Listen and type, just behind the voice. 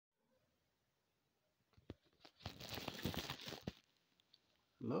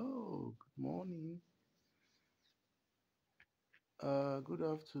Hello, good morning, good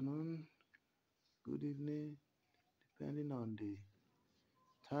afternoon, good evening, depending on the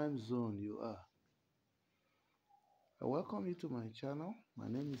time zone you are. I welcome you to my channel. My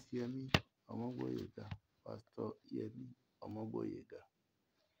name is Yemi Omogboyega, Pastor Yemi Omogboyega.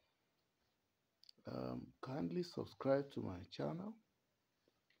 Kindly subscribe to my channel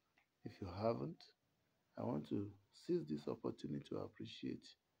if you haven't. I want to seize this opportunity to appreciate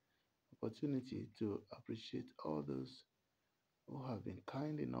all those who have been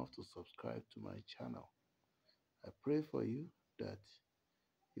kind enough to subscribe to my channel. I pray for you that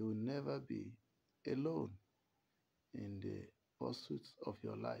you will never be alone in the pursuits of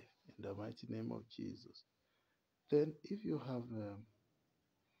your life in the mighty name of Jesus. Then, if you have,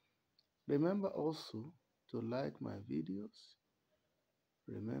 remember also to like my videos.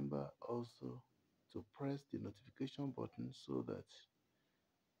 Remember also to press the notification button so that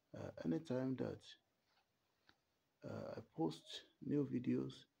anytime that I post new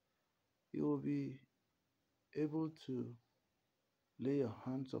videos, you will be able to lay your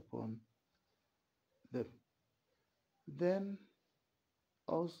hands upon them. Then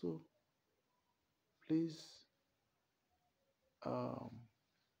also, please um,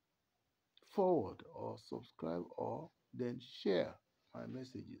 forward or subscribe or then share my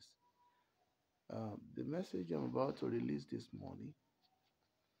messages. The message I'm about to release this morning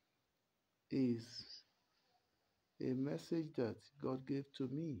is a message that God gave to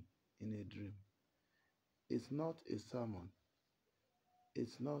me in a dream. It's not a sermon,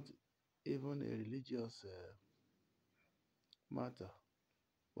 it's not even a religious matter.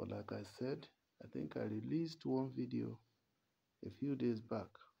 But like I said, I think I released one video a few days back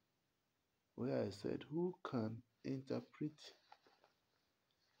where I said, who can interpret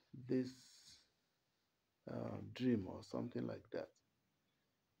this dream or something like that?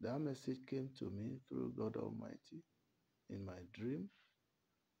 That message came to me through God Almighty in my dream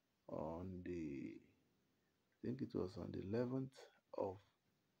on I think it was on the 11th of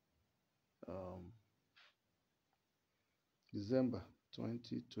um, December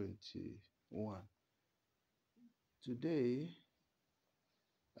 2021. Today,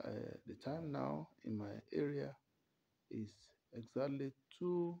 the time now in my area is exactly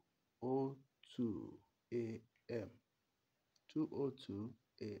 2:02 a.m. 2:02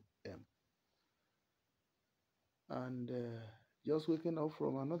 a.m. And just waking up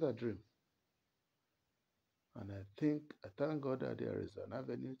from another dream. And I thank God that there is an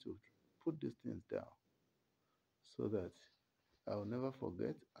avenue to put these things down so that I will never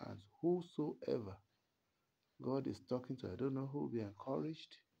forget. And whosoever God is talking to, I don't know who will be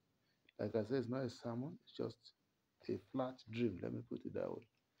encouraged. Like I said, it's not a sermon, it's just a flat dream. Let me put it that way.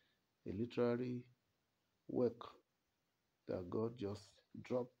 A literary work that God just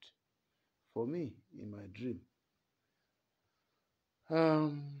dropped for me in my dream.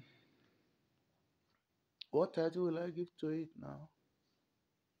 What title will I give to it now?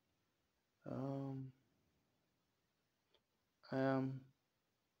 I am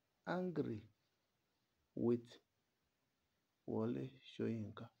angry with Wole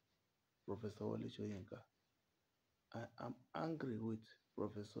Soyinka, Professor Wole Soyinka. I am angry with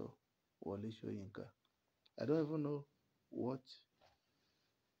Professor Wole Soyinka. I don't even know what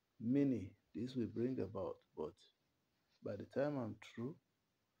meaning this will bring about, but by the time I'm through,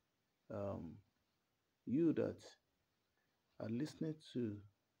 you that are listening to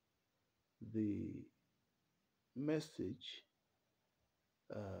the message,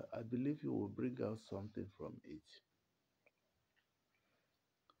 I believe you will bring out something from it.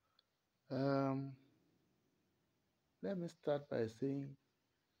 Let me start by saying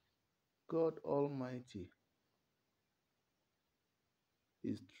God Almighty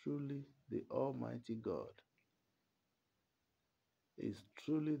is truly the Almighty God. Is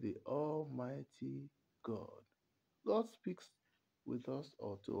truly the Almighty God. God speaks with us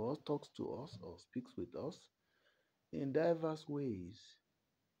or to us, talks to us or speaks with us in diverse ways.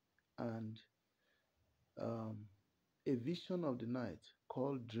 And a vision of the night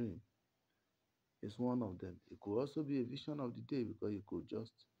called dream is one of them. It could also be a vision of the day because you could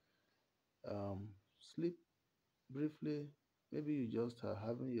just sleep briefly. Maybe you just are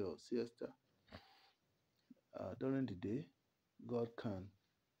having your siesta during the day. God can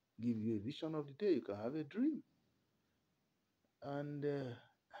give you a vision of the day. You can have a dream. And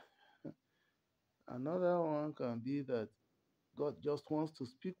another one can be that God just wants to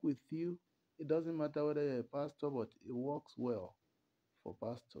speak with you. It doesn't matter whether you're a pastor, but it works well for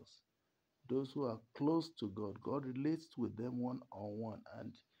pastors. Those who are close to God, God relates with them one-on-one,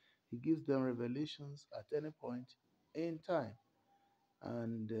 and He gives them revelations at any point in time.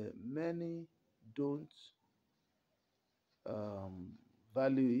 and many don't um,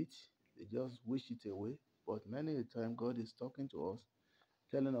 value it. They just wish it away. But many a time, God is talking to us,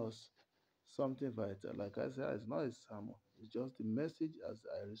 telling us something vital. Like I said, it's not a sermon. It's just the message as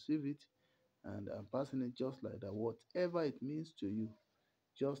I receive it, and I'm passing it just like that. Whatever it means to you,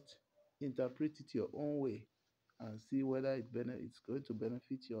 just interpret it your own way and see whether it's going to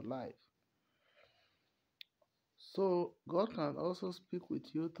benefit your life. So God can also speak with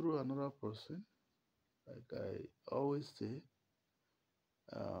you through another person. Like I always say,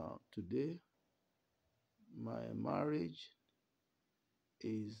 today my marriage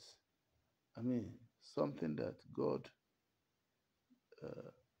is, I mean, something that God, uh,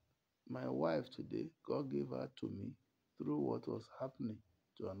 my wife today, God gave her to me through what was happening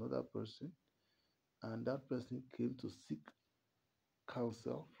to another person, and that person came to seek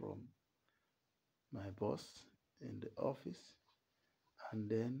counsel from my boss in the office, and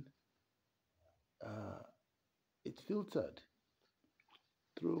then uh, it filtered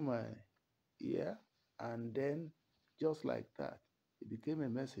through my ear, and then just like that, it became a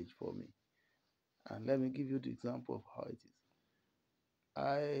message for me. And let me give you the example of how it is.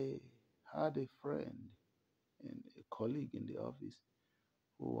 I had a friend and a colleague in the office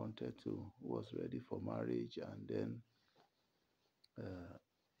who was ready for marriage, and then uh,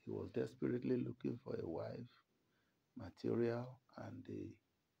 he was desperately looking for a wife, material, and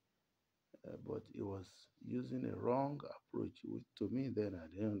but he was using a wrong approach, which to me then I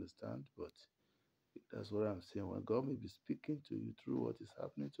didn't understand, but that's what I'm saying. When God may be speaking to you through what is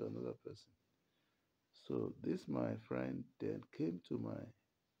happening to another person. So this my friend then came to my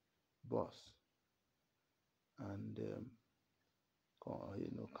boss and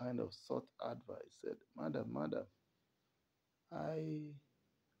kind of sought advice. Said, "Madam, I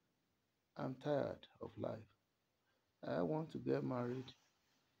am tired of life. I want to get married,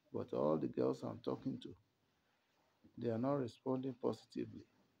 but all the girls I'm talking to, they are not responding positively.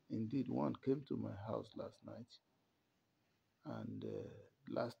 Indeed, one came to my house last night, and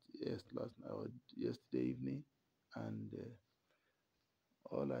last night or yesterday evening, and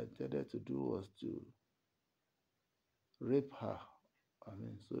all I intended to do was to rape her. I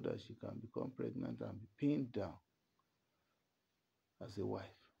mean, so that she can become pregnant and be pinned down as a wife."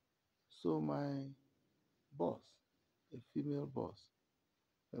 So my boss, a female boss,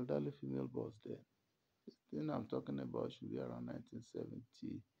 elderly female boss then, the thing I'm talking about should be around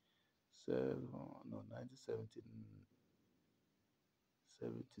 1977, no,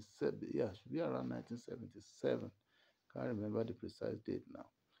 1977, yeah, should be around 1977. Can't remember the precise date now.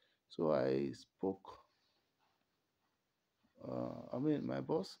 So I spoke, my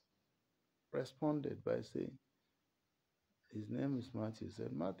boss responded by saying, his name is Matthew, he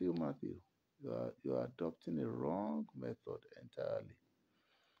said, Matthew, you are adopting a wrong method entirely.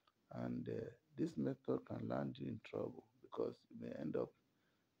 And this method can land you in trouble because you may end up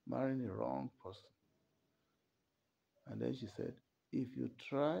marrying a wrong person. And then she said, if you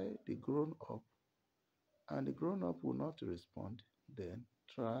try the grown up and the grown up will not respond, then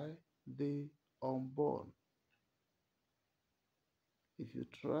try the unborn. If you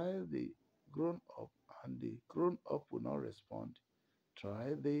try the grown up and the grown up will not respond,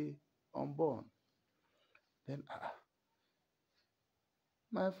 try the unborn. Then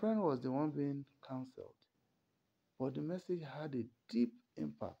my friend was the one being counseled, but the message had a deep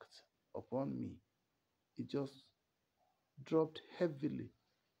impact upon me. It just dropped heavily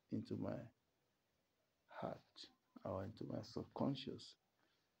into my heart or into my subconscious,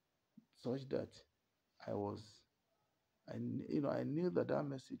 such that I was, I knew that that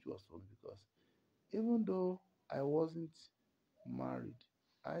message was for me because even though I wasn't married,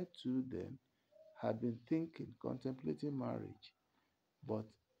 I too then had been thinking, contemplating marriage, but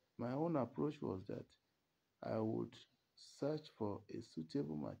my own approach was that I would search for a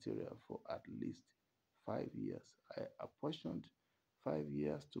suitable material for at least 5 years. I apportioned 5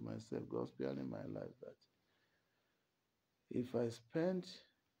 years to myself, gospel in my life, that if I spend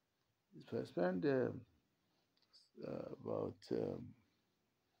about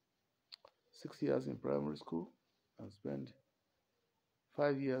 6 years in primary school and spend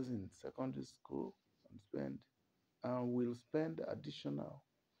 5 years in secondary school and will spend additional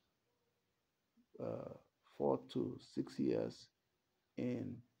 4 to 6 years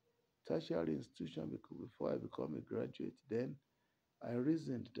in tertiary institution before I become a graduate, then I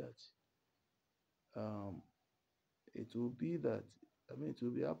reasoned that um, it will be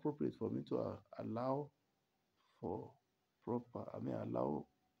appropriate for me to allow for allow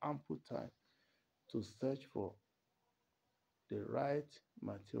ample time to search for the right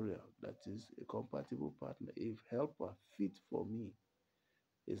material, that is a compatible partner, a helper fit for me.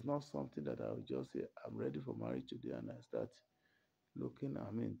 It's not something that I will just say, I'm ready for marriage today, and I start looking,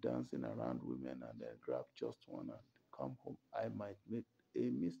 dancing around women and then grab just one and come home. I might make a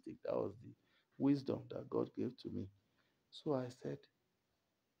mistake. That was the wisdom that God gave to me. So I said,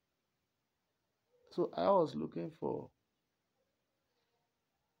 so I was looking for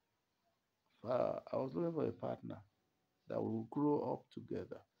a partner that will grow up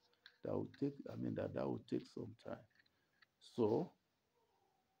together. That will take, that will take some time. So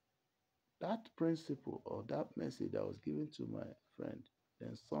that principle or that message that was given to my friend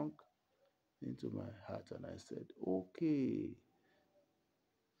then sunk into my heart, and I said, okay,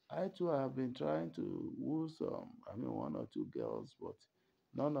 I too have been trying to woo one or two girls, but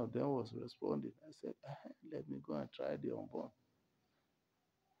none of them was responding. I said, let me go and try the unborn,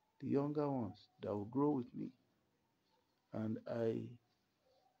 the younger ones that will grow with me. And I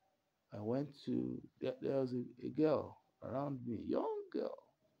went to, there was a girl around me, young girl,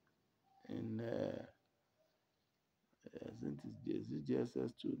 in, I think it's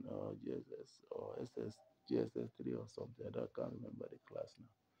GSS 2 now, GSS or GSS 3 or something. Can't remember the class now.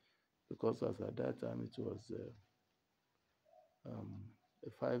 Because as at that time it was um, a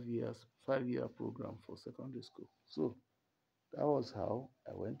 5 year program for secondary school. So that was how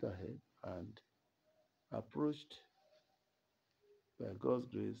I went ahead and approached, by God's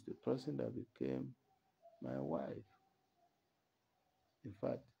grace, the person that became my wife. In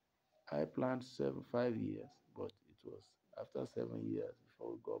fact, I planned 5 years, but it was after 7 years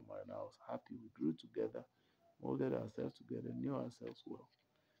before we got married. I was happy. We grew together, molded ourselves together, knew ourselves well.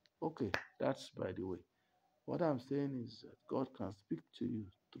 Okay, that's by the way. What I'm saying is that God can speak to you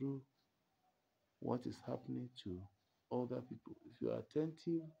through what is happening to other people. If you are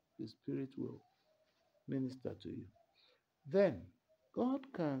attentive, the Spirit will minister to you. Then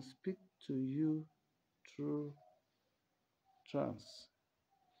God can speak to you through trance.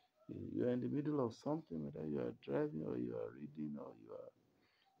 You are in the middle of something, whether you are driving or you are reading or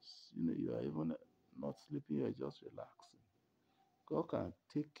you are even not sleeping, you are just relaxing. God can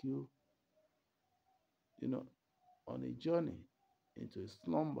take you, you know, on a journey into a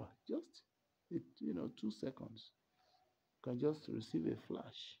slumber. Just, 2 seconds. You can just receive a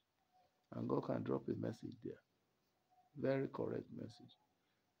flash, and God can drop a message there. Very correct message.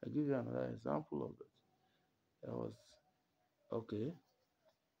 I'll give you another example of it. I was, okay,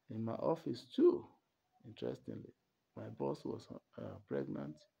 in my office too, interestingly. My boss was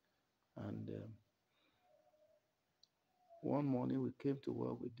pregnant, and one morning we came to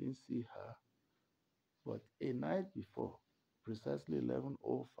work, we didn't see her, but a night before, precisely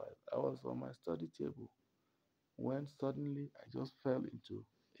 11:05, I was on my study table when suddenly I just fell into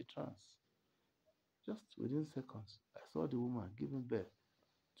a trance. Just within seconds, I saw the woman giving birth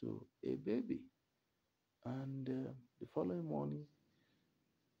to a baby. And the following morning,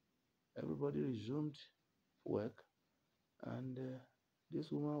 everybody resumed work, and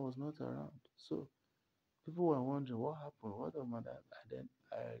this woman was not around. So people were wondering what happened, what the matter. And then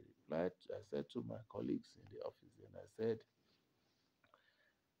I said to my colleagues in the office, and I said,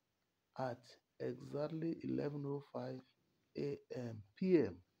 at exactly 11:05 a.m.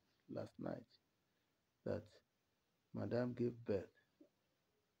 p.m. last night, that Madame gave birth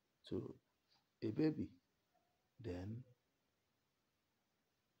to a baby. Then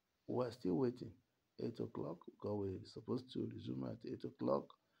we're still waiting. 8 o'clock, because we're supposed to resume at 8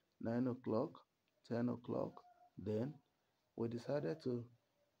 o'clock, 9 o'clock, 10 o'clock. Then we decided to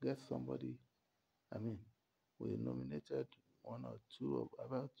get somebody. I mean, we nominated one or two of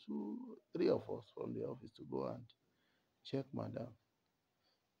about two, three of us from the office to go and check Madam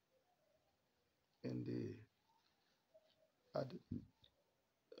in the at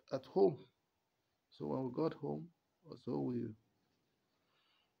at home. So when we got home, also we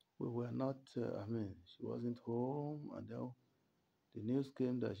were not. She wasn't home, and then the news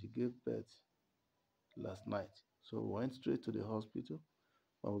came that she gave birth last night. So we went straight to the hospital.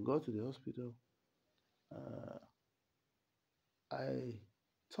 When we got to the hospital, uh, I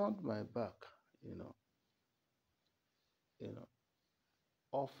turned my back, you know, you know,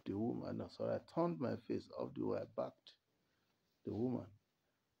 off the woman. No, sorry, I turned my face off the way I backed the woman,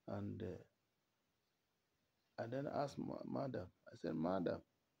 and then asked Madam. I said, Madam,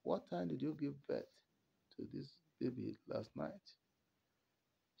 what time did you give birth to this baby last night?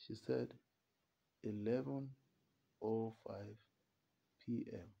 She said, 11:05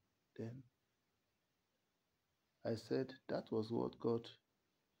 p.m. Then I said, that was what God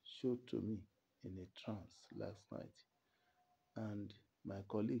showed to me in a trance last night. And my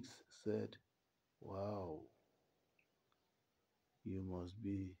colleagues said, wow, you must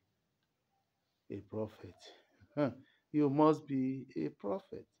be a prophet. You must be a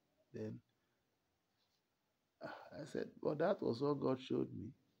prophet. Then I said, but that was what God showed me.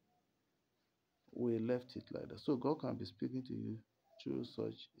 We left it like that. So God can be speaking to you through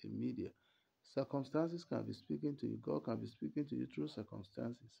such a media. Circumstances can be speaking to you. God can be speaking to you through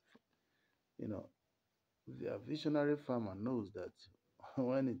circumstances. You know, the visionary farmer knows that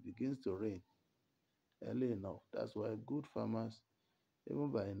when it begins to rain early enough, that's why good farmers,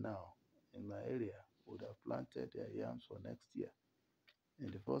 even by now, in my area, would have planted their yams for next year. In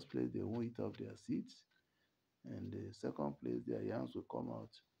the first place, they won't eat up their seeds. And the second place, their yams will come out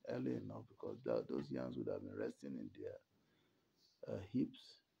early enough because those yams would have been resting in their heaps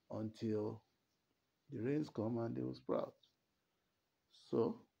until the rains come and they will sprout.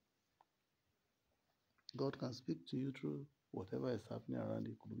 So God can speak to you through whatever is happening around.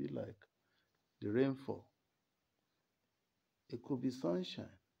 It could be like the rainfall. It could be sunshine.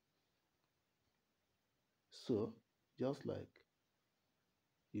 So just like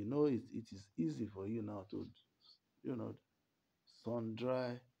it is easy for you now to you know sun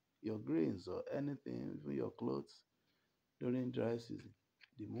dry your grains or anything, even your clothes during dry season.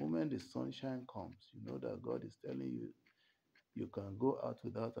 The moment the sunshine comes, you know that God is telling you you can go out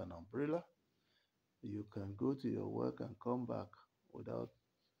without an umbrella. You can go to your work and come back without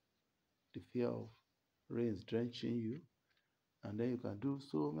the fear of rains drenching you. And then you can do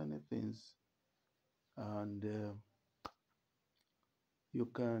so many things. And you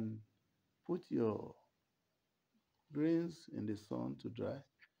can put your grains in the sun to dry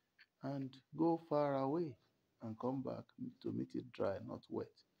and go far away and come back to meet it dry, not wet.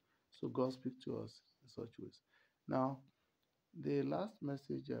 So God speaks to us in such ways. Now, the last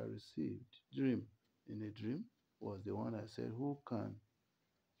message I received, dream, in a dream, was the one I said, who can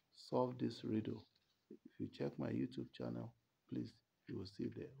solve this riddle? If you check my YouTube channel, please, you will see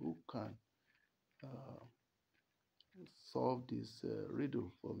there. Who can uh, solve this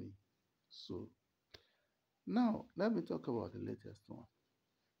riddle for me? So, now, let me talk about the latest one.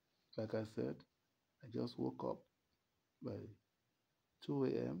 Like I said, I just woke up by 2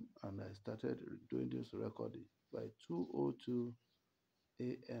 a.m. and I started doing this recording by 2:02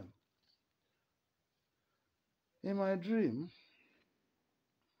 a.m. In my dream,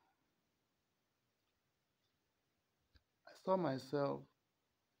 I saw myself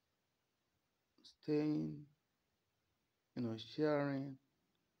staying, sharing,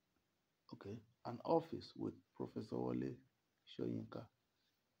 okay, an office with Professor Wole Soyinka,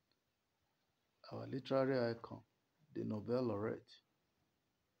 our literary icon, the Nobel laureate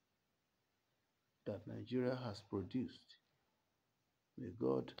that Nigeria has produced. May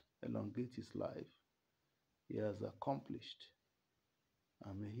God elongate his life. He has accomplished,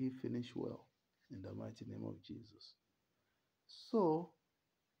 and may he finish well in the mighty name of Jesus. So,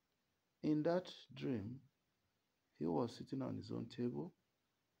 in that dream, he was sitting on his own table.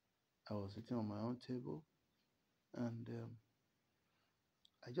 I was sitting on my own table. And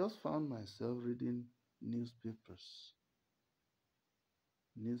I just found myself reading newspapers.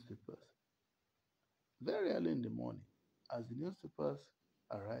 Newspapers. Very early in the morning. As the newspapers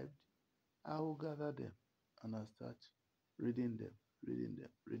arrived, I will gather them and I start reading them, reading them,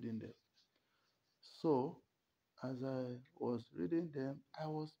 reading them. So, as I was reading them, I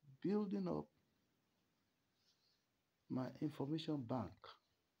was building up my information bank,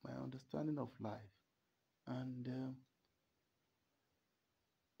 my understanding of life. And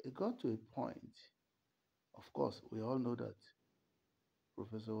it got to a point, of course, we all know that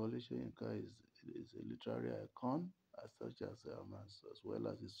Professor Wole Soyinka is a literary icon, as well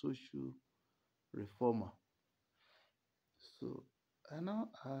as a social reformer. So I now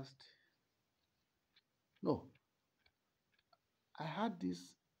asked, no, I had this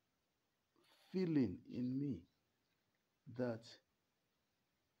feeling in me that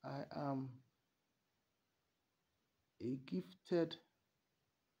I am a gifted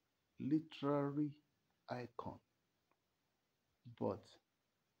literary icon, but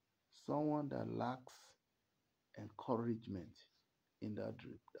someone that lacks encouragement in that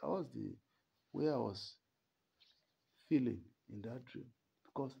dream. That was the way I was feeling in that dream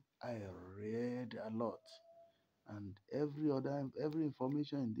because I read a lot and every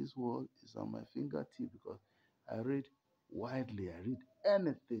information in this world is on my fingertip because I read widely. I read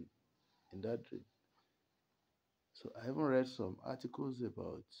anything in that dream. So I even read some articles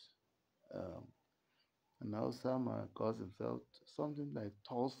about um, an Hausa man calls himself something like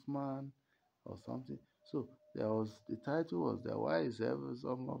Tosman or something. So the title was there. Why is ever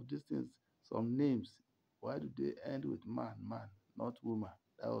some of these things, some names, why do they end with man, man, not woman?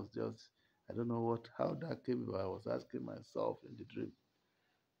 That was just, I don't know how that came about. I was asking myself in the dream.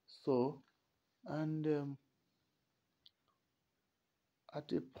 So, and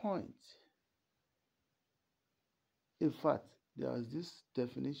At a point, in fact, there was this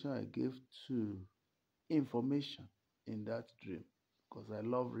definition I gave to information in that dream because I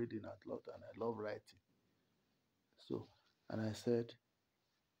love reading a lot and I love writing. So, and I said,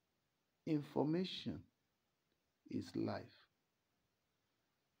 information is life.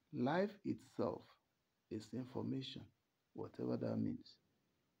 Life itself is information, whatever that means.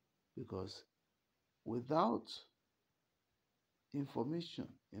 Because without information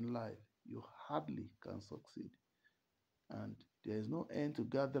in life, you hardly can succeed. And there is no end to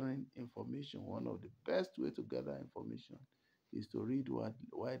gathering information. One of the best way to gather information is to read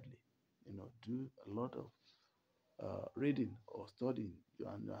widely. Do a lot of reading or studying,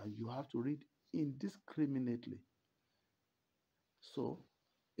 and you have to read indiscriminately. So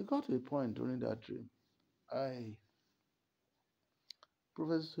it got to a point during that dream. I,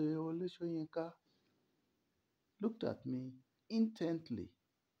 Professor Wole Soyinka, looked at me intently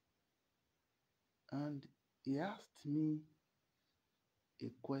and he asked me a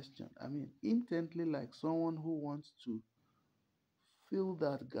question. I mean, intently, like someone who wants to fill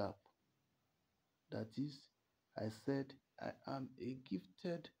that gap. That is, I said, I am a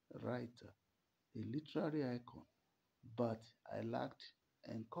gifted writer, a literary icon, but I lacked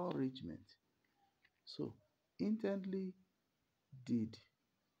encouragement. So, intently did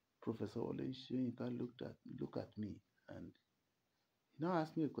Professor Wole Soyinka look at me and he now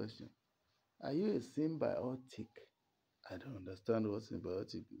asked me a question. Are you a symbiotic? I don't understand what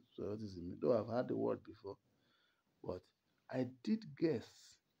symbiotism means, though I've heard the word before. But I did guess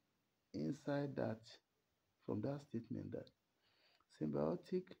inside that, from that statement, that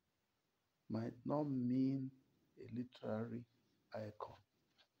symbiotic might not mean a literary icon.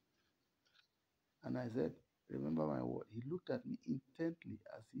 And I said, remember my word. He looked at me intently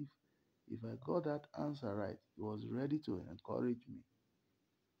as if I got that answer right, he was ready to encourage me.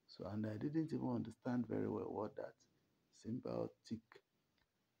 So, and I didn't even understand very well what that symbiotic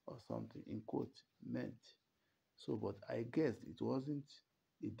or something in quote meant. So, but I guessed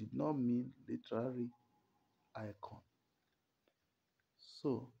it did not mean literary icon.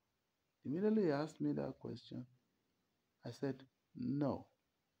 So, immediately he asked me that question. I said, no.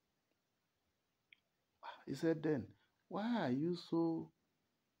 He said, then, why are you so,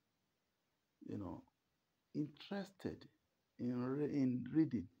 you know, interested in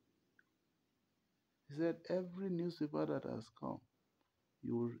reading? He said, every newspaper that has come,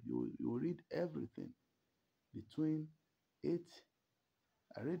 you read everything between 8,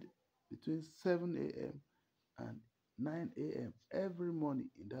 I read between 7 a.m. and 9 a.m. every morning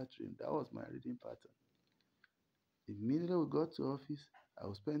in that dream. That was my reading pattern. Immediately we got to office, I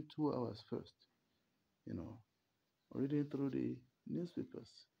will spend 2 hours first, you know, reading through the newspapers.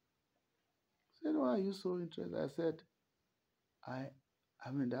 He said, why are you so interested? I said, I I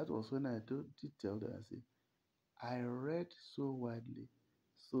mean that was when I did tell them, I said, I read so widely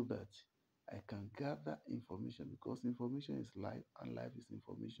so that I can gather information because information is life and life is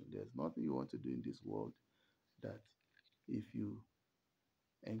information. There's nothing you want to do in this world that if you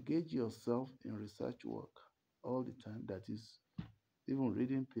engage yourself in research work all the time, that is even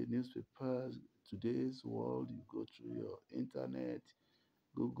reading newspapers, today's world, you go through your internet,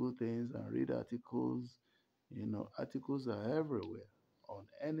 Google things and read articles. Articles are everywhere on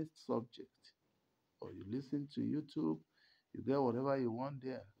any subject. Or you listen to YouTube, you get whatever you want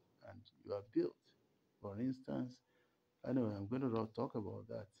there, and you are built. For instance, anyway, I'm going to talk about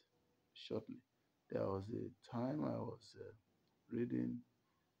that shortly. There was a time I was reading.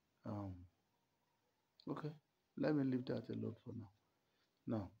 Um, okay, let me leave that alone for now.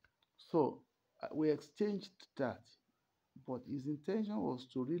 Now, so we exchanged that, but his intention was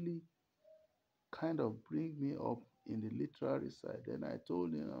to really kind of bring me up in the literary side. Then I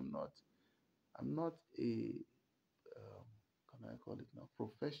told him I'm not a um, can I call it now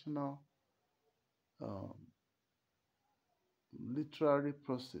professional um, literary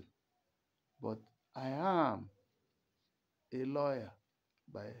person, but I am a lawyer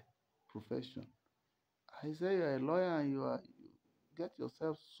by profession. I say you're a lawyer and you get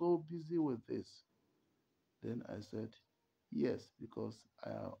yourself so busy with this. Then I said yes because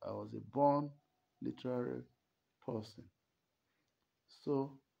I was a born literary person.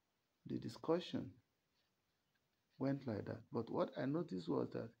 So the discussion went like that. But what I noticed was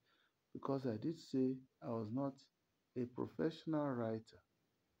that because I did say I was not a professional writer,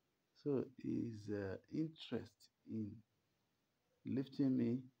 so his interest in lifting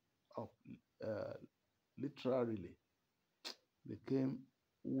me up uh, literally became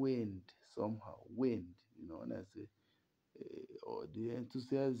waned somehow. Waned, when I say, or the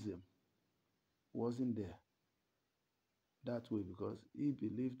enthusiasm wasn't there. that way because he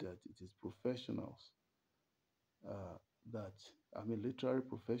believed that it is professionals uh, that, I mean, literary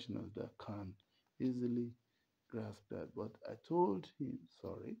professionals that can easily grasp that. But I told him,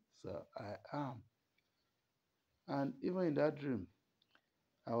 sorry, sir, I am. And even in that dream,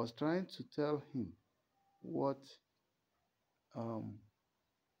 I was trying to tell him what, um,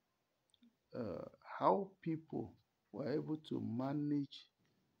 how people were able to manage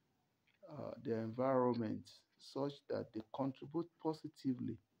their environment such that they contribute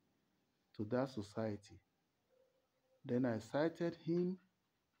positively to that society. Then I cited him,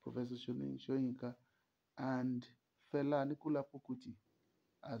 Professor Shoyinka, and Fela Nicola Pokuti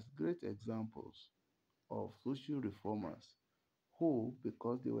as great examples of social reformers who,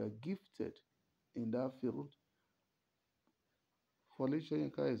 because they were gifted in that field, Fela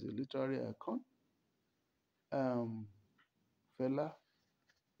Shoyinka is a literary icon. Um, Fela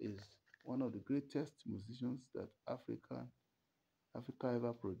is one of the greatest musicians that Africa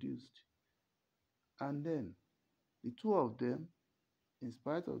ever produced. And then the two of them, in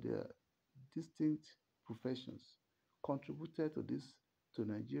spite of their distinct professions, contributed to this to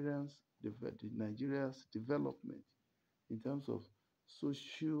Nigeria's development in terms of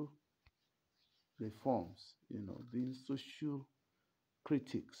social reforms, being social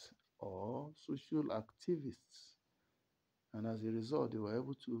critics or social activists. And as a result, they were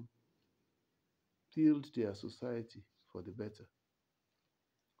able to build their society for the better,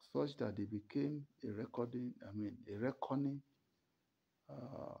 such that they became a reckoning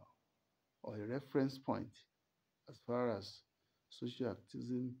uh, or a reference point as far as social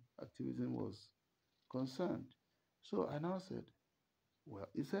activism was concerned. So I now said, well,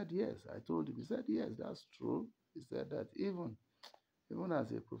 he said yes. I told him, he said yes, that's true. He said that even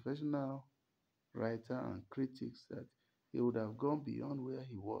as a professional writer and critic, that he would have gone beyond where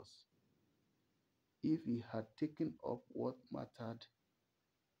he was if he had taken up what mattered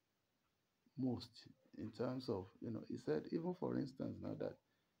most in terms of, he said, even for instance, now that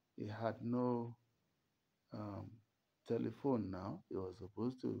he had no um, telephone now, he was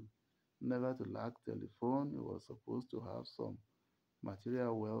supposed to never to lack telephone, he was supposed to have some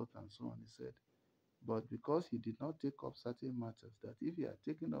material wealth and so on, he said. But because he did not take up certain matters, that if he had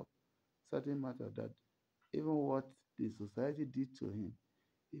taken up certain matters, that even what the society did to him,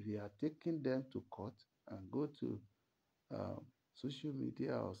 if he had taken them to court and go to um, social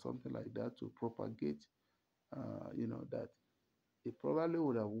media or something like that to propagate, that he probably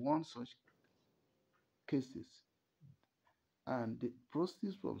would have won such cases. And the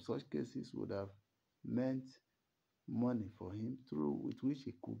proceeds from such cases would have meant money for him through with which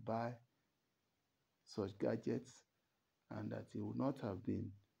he could buy such gadgets, and that he would not have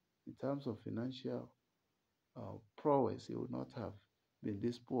been, in terms of financial prowess, he would not have been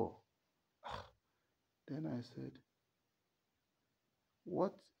this poor. Then I said,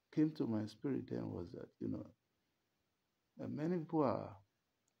 what came to my spirit then was that, many people are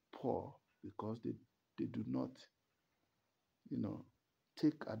poor because they do not, you know,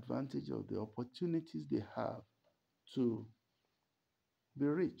 take advantage of the opportunities they have to be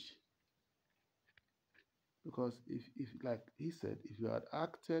rich. Because if like he said, if you had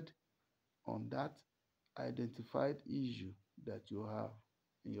acted on that identified issue that you have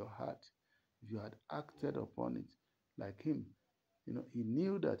in your heart, if you had acted upon it, like him, he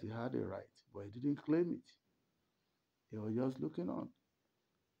knew that he had a right, but he didn't claim it. He was just looking on.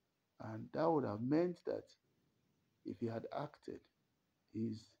 And that would have meant that if he had acted,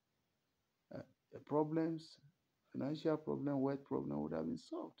 his uh, problems, financial problem, wealth problem would have been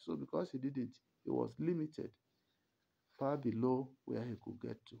solved. So because he didn't, he was limited far below where he could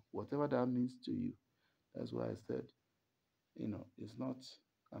get to, whatever that means to you. That's why I said, it's not,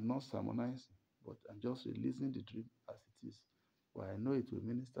 I'm not sermonizing, but I'm just releasing the dream as it is. But I know it will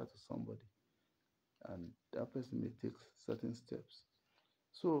minister to somebody, and that person may take certain steps.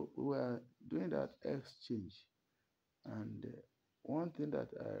 So we were doing that exchange, and one thing that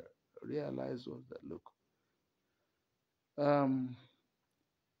I realized was that, look, um,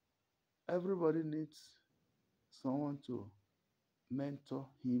 everybody needs someone to mentor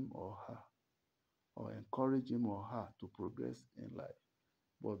him or her, or encourage him or her to progress in life.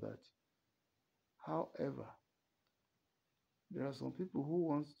 But that, however, there are some people who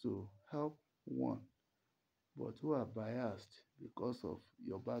want to help one, but who are biased because of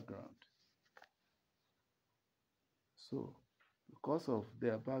your background. So, because of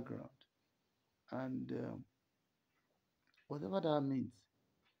their background, and whatever that means,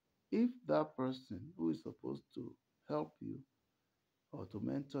 if that person who is supposed to help you or to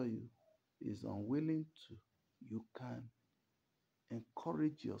mentor you is unwilling to, you can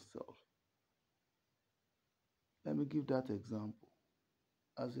encourage yourself Let me give that example.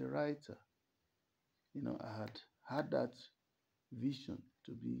 As a writer, I had that vision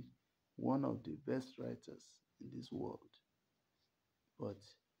to be one of the best writers in this world. But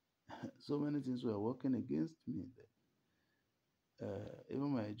so many things were working against me then.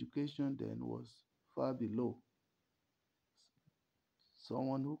 Even my education then was far below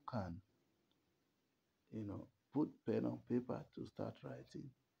someone who can, put pen on paper to start writing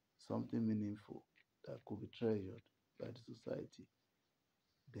something meaningful that could be treasured by the society.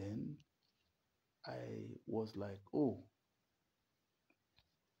 Then I was like, oh,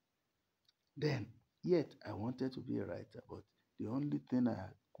 then, yet I wanted to be a writer, but the only thing I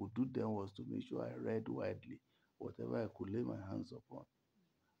could do then was to make sure I read widely, whatever I could lay my hands upon.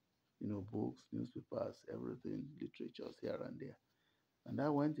 Books, newspapers, everything, literatures here and there. And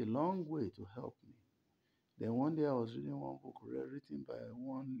that went a long way to help me. Then one day I was reading one book written by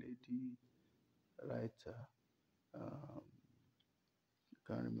one lady writer. Um,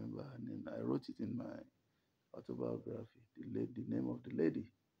 I can't remember her name. I wrote it in my autobiography, the name of the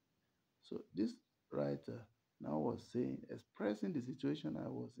lady. So this writer now was saying, expressing the situation I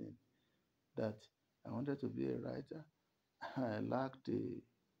was in, that I wanted to be a writer. I lacked the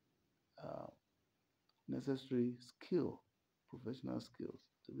uh, necessary skill, professional skills,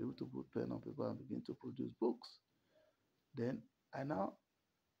 to be able to put pen on paper and begin to produce books. Then I now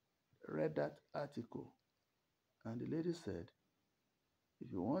read that article, and the lady said,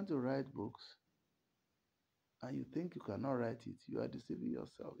 if you want to write books and you think you cannot write it, you are deceiving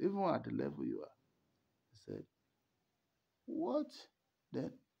yourself, even at the level you are. He said, what?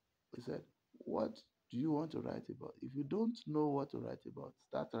 Then he said, what do you want to write about? If you don't know what to write about,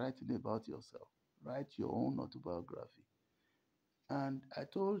 start writing about yourself. Write your own autobiography. And I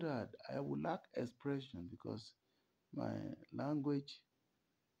told her I would lack expression because my language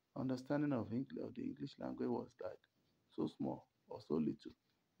understanding of the English language was that so small or so little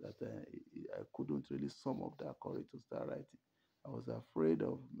that I couldn't really sum up that courage to start writing. I was afraid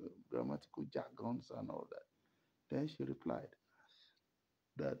of grammatical jargons and all that. Then she replied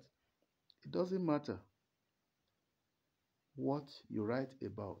that it doesn't matter what you write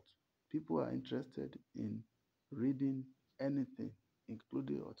about. People are interested in reading anything,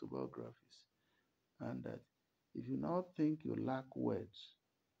 including autobiographies. And that if you now think you lack words,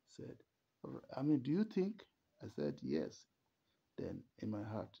 said, I mean, do you think? I said, yes. Then in my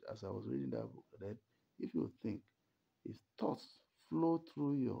heart, as I was reading that book, that if you think, if thoughts flow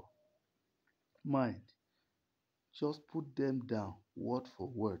through your mind, just put them down word for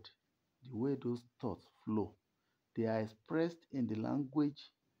word, the way those thoughts flow. They are expressed in the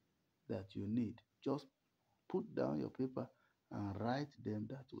language that you need. Just put down your paper and write them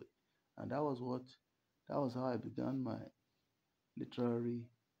that way. And that was how I began my literary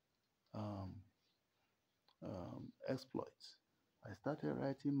um, exploits. I started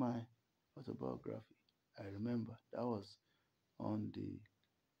writing my autobiography. I remember that was on the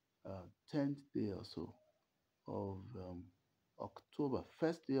 10th day or so of October,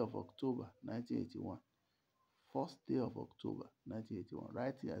 first day of October 1981. First day of October 1981.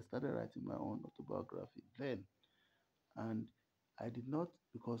 I started writing my own autobiography then. And I did not,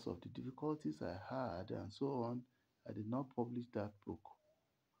 because of the difficulties I had and so on, I did not publish that book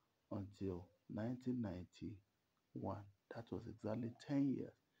until 1991. That was exactly 10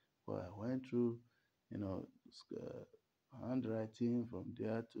 years. Where I went through, you know, handwriting from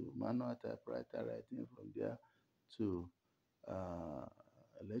there to manual typewriter writing from there to uh,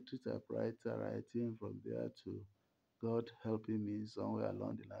 electric typewriter writing from there to God helping me somewhere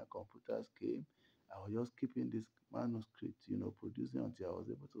along the line, computers came. I was just keeping this manuscript, producing until I was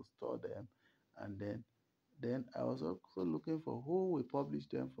able to store them. And then I was also looking for who will publish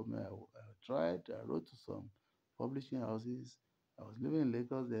them for me. I wrote to some publishing houses. I was living in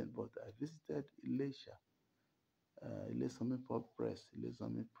Lagos then, but I visited Ilesha, Ilesami Pub Press,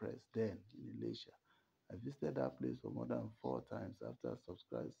 Ilesami Press then in Ilesha. I visited that place for more than 4 times after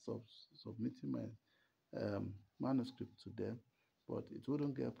submitting my manuscript to them, but it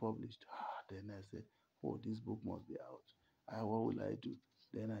wouldn't get published. Then I said, oh, this book must be out. What will I do?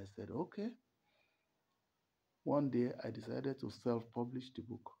 Then I said, okay. One day I decided to self-publish the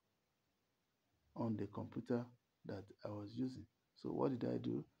book on the computer that I was using. So what did I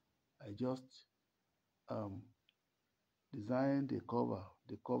do? I just um, designed the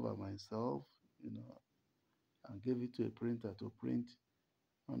cover myself, and gave it to a printer to print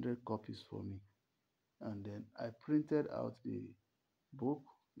 100 copies for me. And then I printed out the book.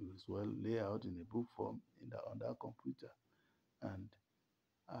 It was well laid out in a book form on that computer, and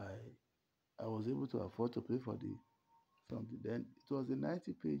I was able to afford to pay for the something. Then it was a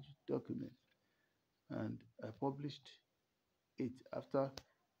 90-page document, and I published it. After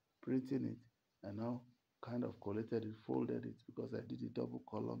printing it, I now kind of collected it, folded it because I did a double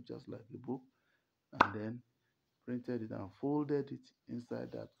column just like a book, and then printed it and folded it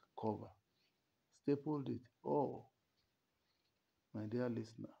inside that cover, stapled it. Oh, my dear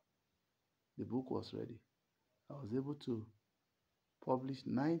listener, the book was ready. I was able to publish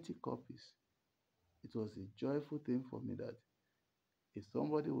 90 copies. It was a joyful thing for me that if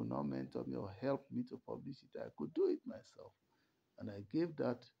somebody would not mentor me or help me to publish it, I could do it myself. And I gave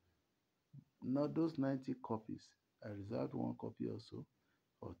that, not those 90 copies. I reserved one copy also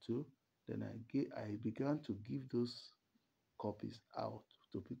or two. Then I began to give those copies out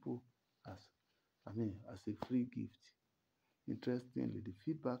to people as as a free gift. Interestingly, the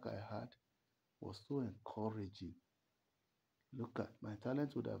feedback I had was so encouraging. Look at my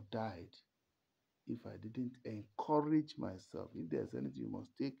talent would have died if I didn't encourage myself. If there's anything you must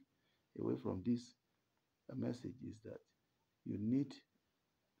take away from this message, is that you need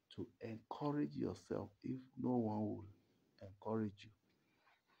to encourage yourself if no one will encourage you.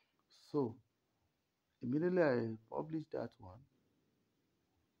 So immediately I published that one,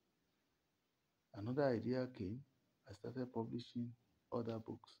 another idea came. I started publishing other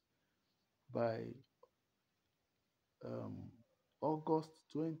books. By um, August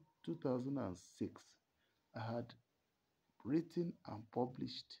 2006, I had written and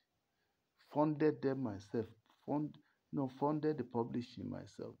published, funded them myself, funded the publishing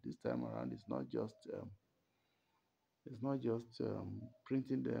myself. This time around, it's not just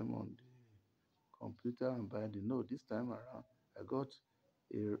printing them on the computer and binding. No, this time around, I got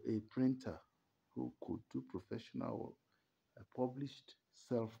a printer who could do professional work. I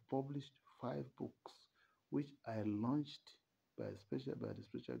self-published 5 books, which I launched by the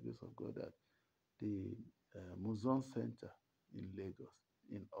special grace of God at the Museum Center in Lagos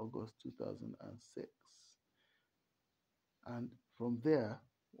in August 2006. And from there,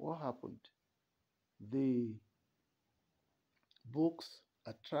 what happened? The books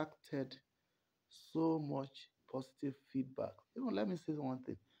attracted so much positive feedback. Even let me say one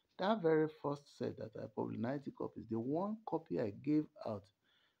thing. That very first set that I published, 90 copies, the one copy I gave out,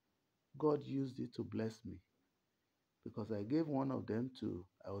 God used it to bless me because I gave one of them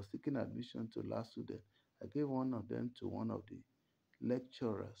I was seeking admission to last student. I gave one of them to one of the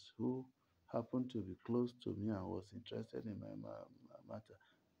lecturers who happened to be close to me and was interested in my matter.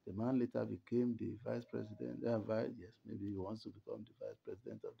 The man later became the vice president. Yes, maybe he wants to become the vice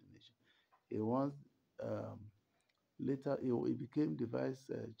president of the nation. He wants um, later he became the vice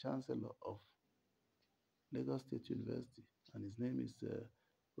chancellor of Lagos State University, and his name is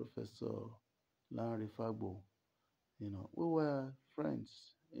Professor Larry Fagbo. We were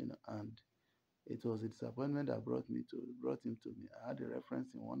friends, and it was a disappointment that brought him to me. I had a reference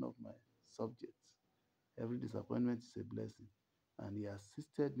in one of my subjects. Every disappointment is a blessing, and he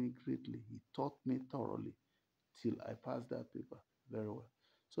assisted me greatly. He taught me thoroughly till I passed that paper very well.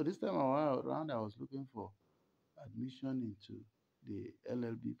 So this time around, I was looking for admission into the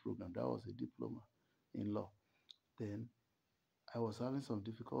LLB program. That was a diploma in law. Then I was having some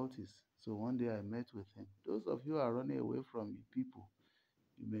difficulties. So one day I met with him. Those of you who are running away from people,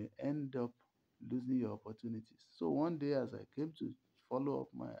 you may end up losing your opportunities. So one day, as I came to follow up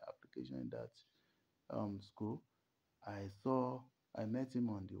my application in that school, I met him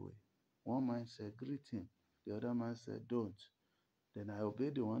on the way. One man said, greet him. The other man said, don't. Then I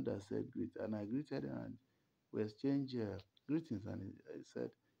obeyed the one that said greet, and I greeted him, and we exchanged greetings. And he said,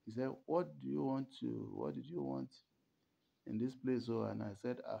 what did you want in this place? Oh, and I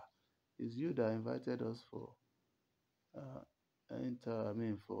said, it's you that invited us for uh,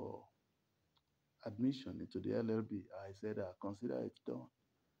 for admission into the LLB. I said, I consider it done.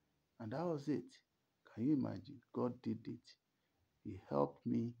 And that was it. Can you imagine? God did it. He helped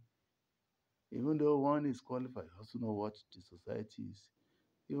me. Even though one is qualified, you also know what the society is.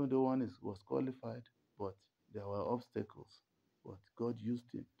 Even though was qualified, but there were obstacles. But God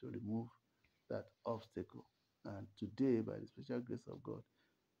used him to remove that obstacle. And today, by the special grace of God,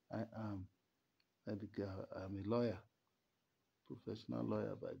 I am I'm a lawyer, professional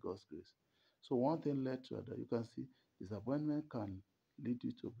lawyer by God's grace. So one thing led to another. You can see disappointment can lead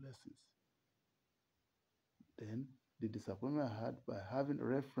you to blessings. Then the disappointment I had by having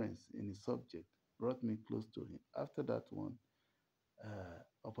reference in his subject brought me close to him. After that one,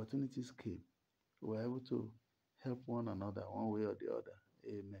 opportunities came. We were able to help one another one way or the other.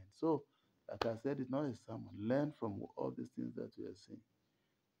 Amen. So, like I said, it's not a sermon. Learn from all these things that we are saying.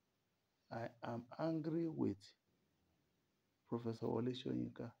 I am angry with Professor Wole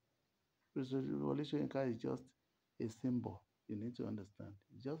Soyinka. Professor Wole Soyinka is just a symbol. You need to understand.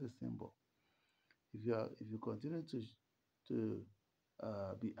 It's just a symbol. If you continue to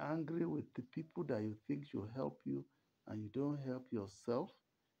be angry with the people that you think should help you and you don't help yourself,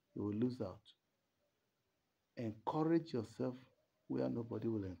 you will lose out. Encourage yourself where nobody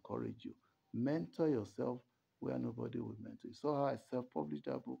will encourage you. Mentor yourself where nobody will mentor you. So how I self-published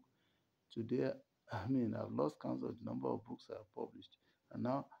that book today. I mean, I've lost count of the number of books I've published. And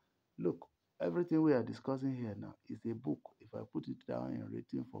now, look, everything we are discussing here now is a book. If I put it down in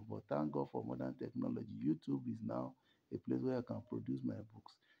written form, but thank God for modern technology. YouTube is now a place where I can produce my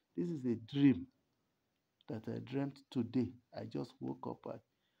books. This is a dream that I dreamt today. I just woke up at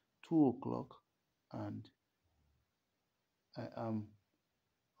 2 o'clock and I am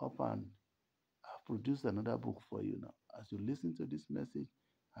up and I've produced another book for you now. As you listen to this message,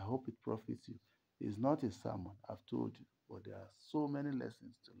 I hope it profits you. It's not a sermon, I've told you, but there are so many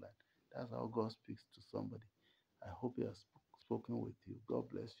lessons to learn. That's how God speaks to somebody. I hope He has spoken with you. God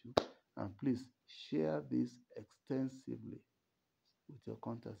bless you. And please share this extensively with your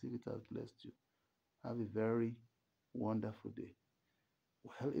contacts if it has blessed you. Have a very wonderful day.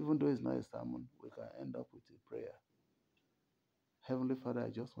 Well, even though it's not a sermon, we can end up with a prayer. Heavenly Father, I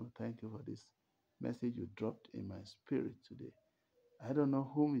just want to thank you for this message you dropped in my spirit today. I don't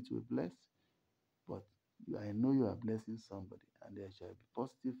know whom it will bless, but I know you are blessing somebody, and there shall be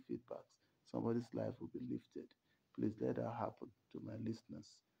positive feedbacks. Somebody's life will be lifted. Please let that happen to my listeners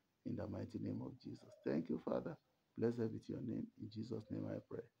in the mighty name of Jesus. Thank you, Father. Blessed be your name. In Jesus' name I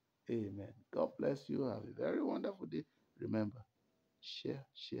pray. Amen. God bless you. Have a very wonderful day. Remember, share,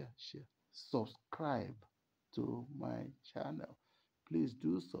 share, share. Subscribe to my channel. Please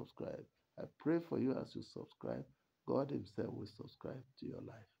do subscribe. I pray for you as you subscribe. God Himself will subscribe to your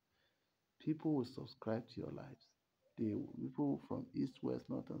life. People will subscribe to your lives. The people from east, west,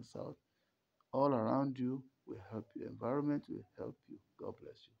 north, and south, all around you will help you. Environment will help you. God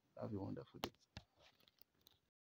bless you. Have a wonderful day.